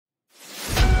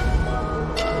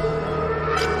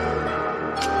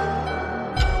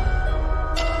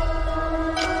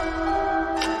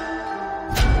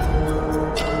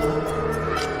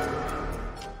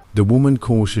The woman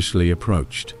cautiously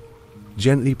approached,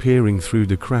 gently peering through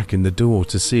the crack in the door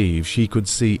to see if she could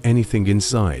see anything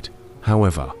inside.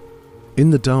 However, in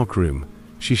the dark room,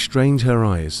 she strained her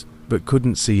eyes but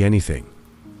couldn't see anything.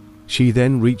 She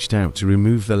then reached out to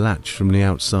remove the latch from the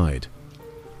outside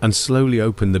and slowly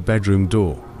opened the bedroom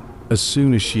door. As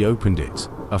soon as she opened it,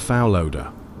 a foul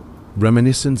odor,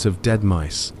 reminiscent of dead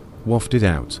mice, wafted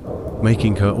out,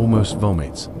 making her almost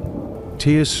vomit,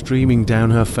 tears streaming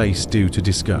down her face due to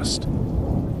disgust.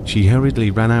 She hurriedly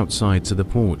ran outside to the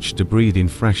porch to breathe in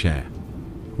fresh air,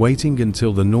 waiting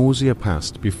until the nausea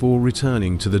passed before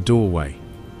returning to the doorway,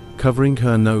 covering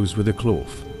her nose with a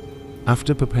cloth.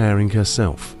 After preparing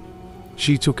herself,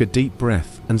 she took a deep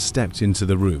breath and stepped into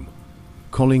the room,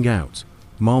 calling out,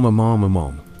 "Mama, Mama,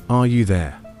 Mom, are you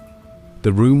there?"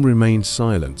 The room remained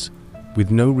silent,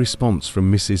 with no response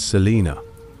from Mrs. Selina.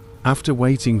 After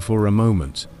waiting for a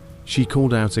moment, she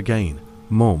called out again,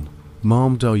 "Mom,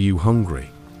 Mom, are you hungry?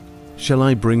 Shall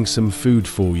I bring some food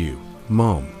for you,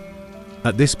 Mom?"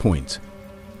 At this point,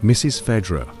 Mrs.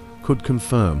 Fedra could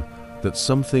confirm that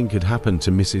something had happened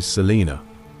to Mrs. Selina.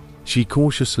 She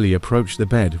cautiously approached the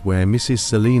bed where Mrs.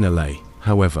 Selina lay.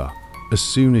 However, as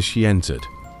soon as she entered,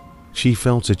 she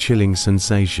felt a chilling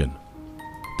sensation.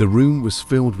 The room was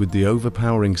filled with the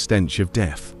overpowering stench of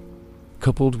death,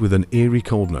 coupled with an eerie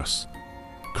coldness,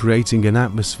 creating an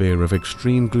atmosphere of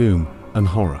extreme gloom and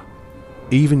horror.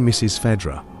 Even Mrs.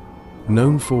 Fedra,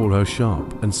 known for her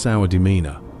sharp and sour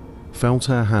demeanor, felt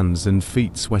her hands and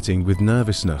feet sweating with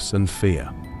nervousness and fear.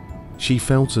 She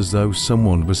felt as though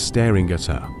someone was staring at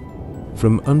her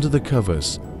from under the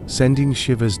covers, sending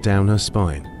shivers down her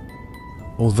spine.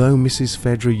 Although Mrs.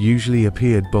 Fedra usually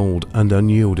appeared bold and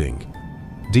unyielding,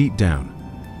 deep down,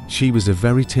 she was a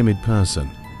very timid person.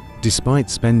 Despite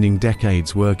spending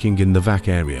decades working in the VAC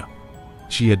area,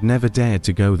 she had never dared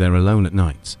to go there alone at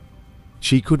night.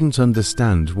 She couldn't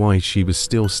understand why she was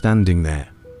still standing there.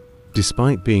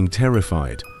 Despite being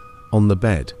terrified, on the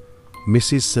bed,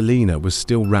 Mrs. Selina was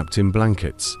still wrapped in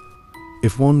blankets.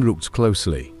 If one looked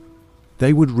closely,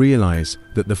 they would realize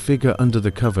that the figure under the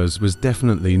covers was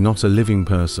definitely not a living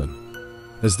person,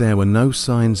 as there were no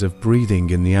signs of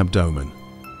breathing in the abdomen.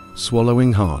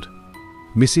 Swallowing hard,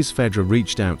 Mrs. Fedra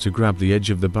reached out to grab the edge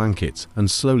of the blanket and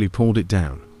slowly pulled it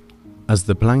down. As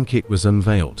the blanket was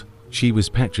unveiled, she was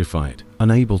petrified,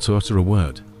 unable to utter a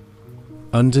word.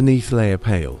 Underneath lay a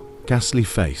pale, ghastly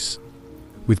face,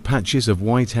 with patches of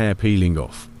white hair peeling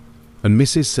off, and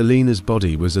Mrs. Selina's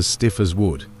body was as stiff as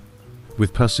wood,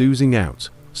 with pus oozing out,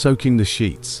 soaking the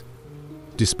sheets.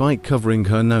 Despite covering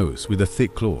her nose with a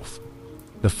thick cloth,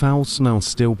 the foul smell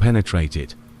still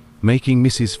penetrated, making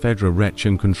Mrs. Fedra retch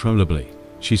uncontrollably.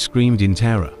 She screamed in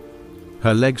terror,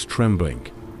 her legs trembling,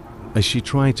 as she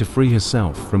tried to free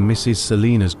herself from Mrs.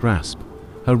 Selina's grasp,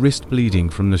 her wrist bleeding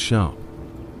from the sharp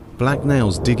black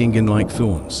nails digging in like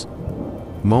thorns.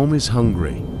 "Mom is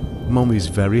hungry. Mom is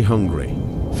very hungry.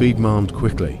 Feed Mom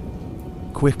quickly.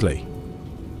 Quickly."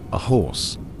 A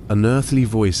hoarse, unearthly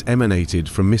voice emanated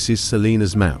from Mrs.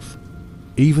 Selina's mouth.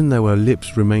 Even though her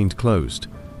lips remained closed,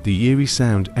 the eerie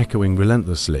sound echoing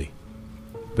relentlessly.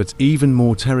 But even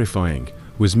more terrifying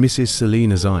was Mrs.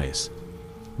 Selina's eyes,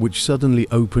 which suddenly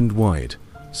opened wide,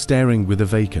 staring with a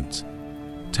vacant,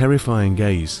 terrifying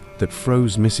gaze that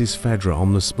froze Mrs. Fedra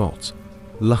on the spot.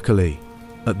 Luckily,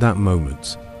 at that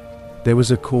moment, there was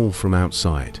a call from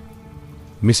outside.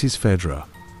 "Mrs. Fedra,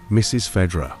 Mrs.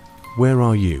 Fedra, where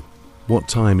are you? What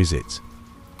time is it?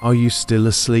 Are you still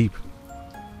asleep?"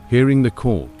 Hearing the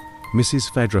call,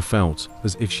 Mrs. Fedra felt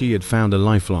as if she had found a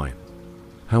lifeline.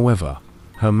 However,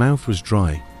 her mouth was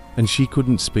dry and she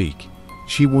couldn't speak.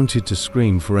 She wanted to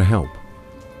scream for help,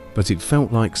 but it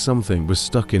felt like something was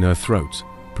stuck in her throat,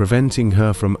 preventing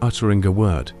her from uttering a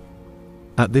word.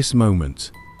 At this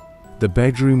moment, the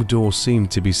bedroom door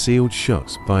seemed to be sealed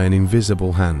shut by an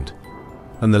invisible hand,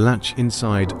 and the latch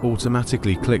inside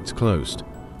automatically clicked closed.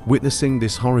 Witnessing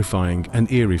this horrifying and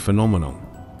eerie phenomenon,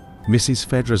 Mrs.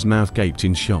 Fedra's mouth gaped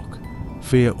in shock,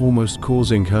 fear almost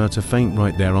causing her to faint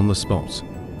right there on the spot.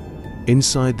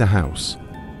 Inside the house,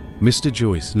 Mr.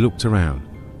 Joyce looked around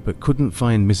but couldn't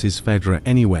find Mrs. Fedra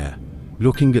anywhere.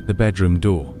 Looking at the bedroom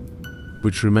door,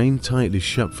 which remained tightly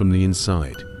shut from the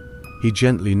inside, he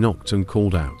gently knocked and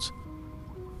called out,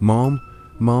 "Mom,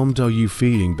 Mom, are you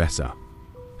feeling better?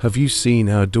 Have you seen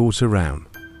our daughter around?"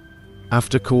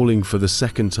 After calling for the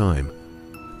second time,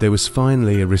 there was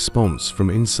finally a response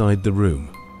from inside the room.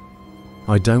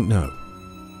 "I don't know."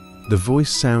 The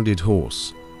voice sounded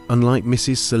hoarse, unlike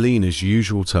Mrs. Selina's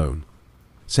usual tone.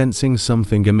 Sensing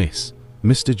something amiss,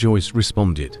 Mr. Joyce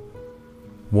responded,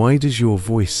 "Why does your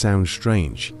voice sound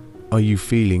strange? Are you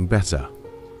feeling better?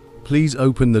 Please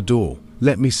open the door,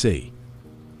 let me see.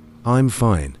 I'm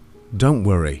fine, don't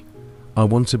worry. I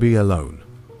want to be alone.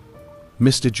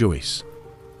 Mr. Joyce,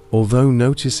 although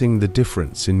noticing the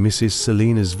difference in Mrs.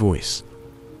 Selina's voice,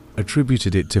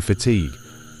 attributed it to fatigue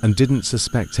and didn't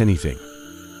suspect anything.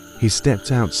 He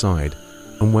stepped outside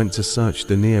and went to search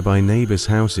the nearby neighbors'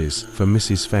 houses for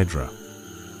Mrs. Fedra.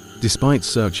 Despite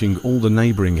searching all the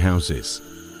neighboring houses,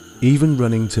 even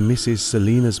running to Mrs.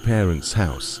 Selina's parents'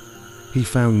 house, he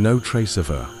found no trace of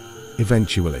her.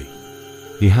 Eventually,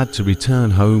 he had to return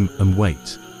home and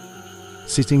wait.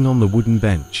 Sitting on the wooden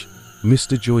bench,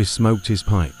 Mr. Joyce smoked his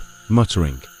pipe,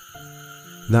 muttering,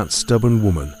 "That stubborn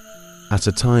woman. At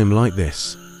a time like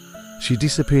this, she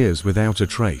disappears without a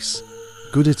trace,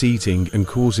 good at eating and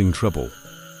causing trouble.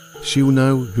 She'll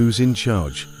know who's in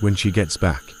charge when she gets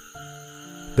back."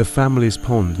 The family's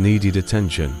pond needed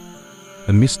attention,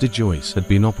 and Mr. Joyce had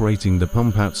been operating the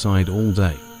pump outside all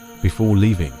day before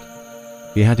leaving.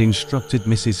 He had instructed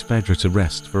Mrs. Fedra to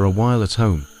rest for a while at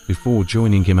home before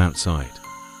joining him outside.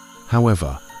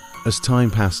 However, as time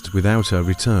passed without her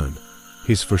return,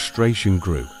 his frustration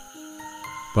grew.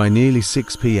 By nearly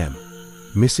 6 p.m.,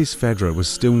 Mrs. Fedra was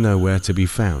still nowhere to be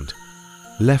found.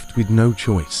 Left with no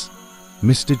choice,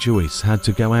 Mr. Joyce had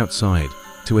to go outside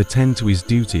to attend to his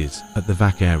duties at the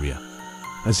vac area.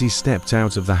 As he stepped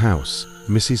out of the house,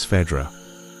 Mrs. Fedra,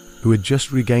 who had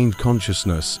just regained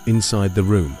consciousness inside the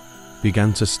room,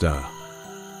 began to stir.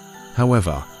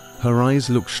 However, her eyes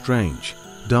looked strange,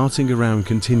 darting around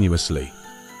continuously,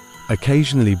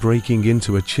 occasionally breaking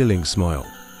into a chilling smile.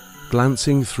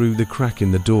 Glancing through the crack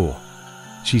in the door,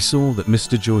 she saw that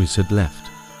Mr. Joyce had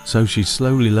left, so she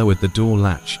slowly lowered the door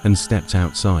latch and stepped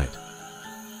outside.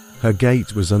 Her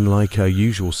gait was unlike her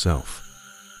usual self.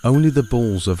 Only the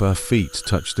balls of her feet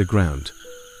touched the ground,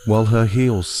 while her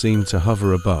heels seemed to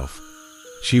hover above.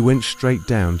 She went straight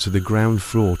down to the ground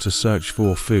floor to search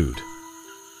for food.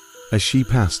 As she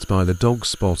passed by the dog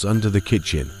spot under the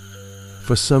kitchen,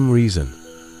 for some reason,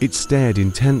 it stared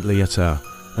intently at her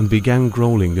and began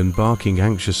growling and barking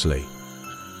anxiously.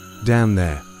 Down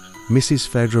there, Mrs.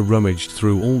 Fedra rummaged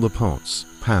through all the pots,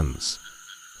 pans,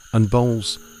 and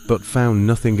bowls, but found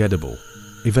nothing edible.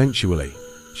 Eventually,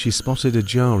 she spotted a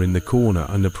jar in the corner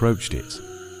and approached it.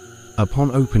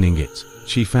 Upon opening it,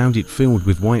 she found it filled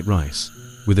with white rice,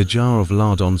 with a jar of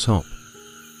lard on top.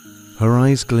 Her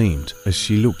eyes gleamed as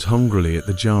she looked hungrily at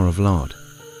the jar of lard.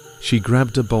 She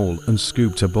grabbed a bowl and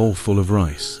scooped a bowl full of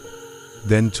rice,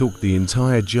 then took the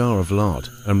entire jar of lard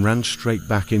and ran straight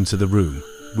back into the room.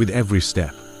 With every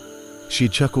step, she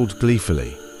chuckled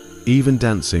gleefully, even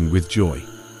dancing with joy.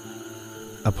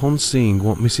 Upon seeing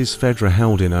what Mrs. Fedra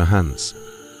held in her hands,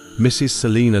 Mrs.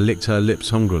 Selina licked her lips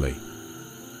hungrily.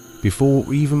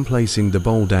 Before even placing the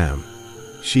bowl down,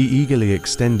 she eagerly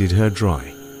extended her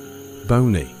dry,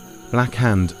 bony, black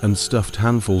hand and stuffed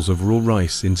handfuls of raw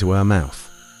rice into her mouth,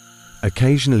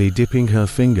 occasionally dipping her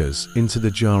fingers into the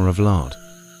jar of lard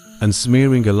and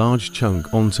smearing a large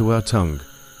chunk onto her tongue,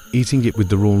 eating it with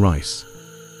the raw rice.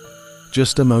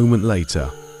 Just a moment later,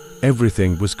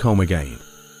 everything was calm again.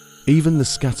 Even the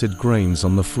scattered grains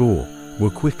on the floor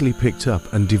were quickly picked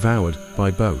up and devoured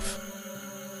by both.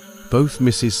 Both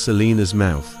Mrs. Selina's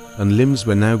mouth and limbs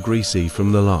were now greasy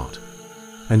from the lard,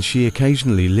 and she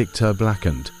occasionally licked her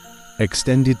blackened,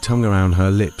 extended tongue around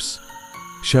her lips,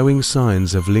 showing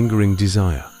signs of lingering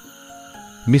desire.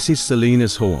 Mrs.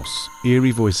 Selina's hoarse,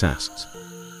 eerie voice asked,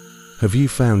 "Have you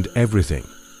found everything?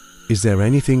 Is there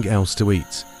anything else to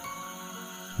eat?"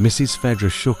 Mrs. Fedra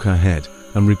shook her head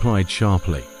and replied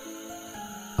sharply,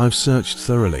 "I've searched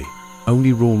thoroughly.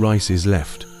 Only raw rice is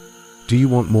left. Do you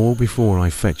want more before I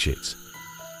fetch it?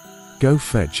 Go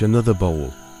fetch another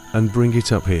bowl and bring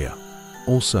it up here.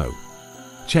 Also,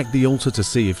 check the altar to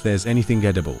see if there's anything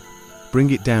edible. Bring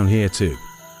it down here too."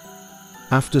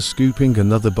 After scooping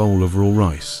another bowl of raw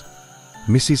rice,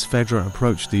 Mrs. Fedra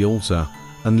approached the altar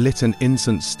and lit an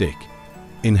incense stick,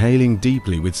 inhaling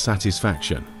deeply with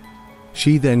satisfaction.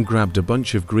 She then grabbed a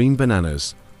bunch of green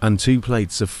bananas and 2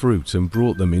 plates of fruit and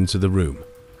brought them into the room.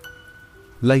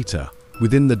 Later,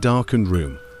 within the darkened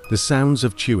room, the sounds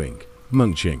of chewing,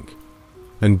 munching,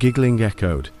 and giggling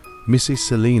echoed. Mrs.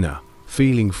 Selina,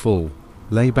 feeling full,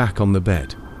 lay back on the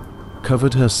bed,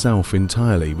 covered herself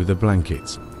entirely with a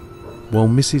blanket, while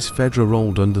Mrs. Fedra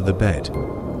rolled under the bed,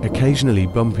 occasionally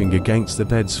bumping against the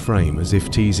bed's frame as if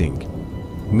teasing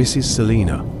Mrs.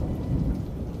 Selina.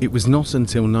 It was not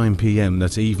until 9 p.m.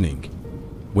 that evening,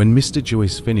 when Mr.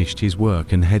 Joyce finished his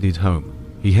work and headed home,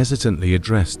 he hesitantly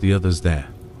addressed the others there.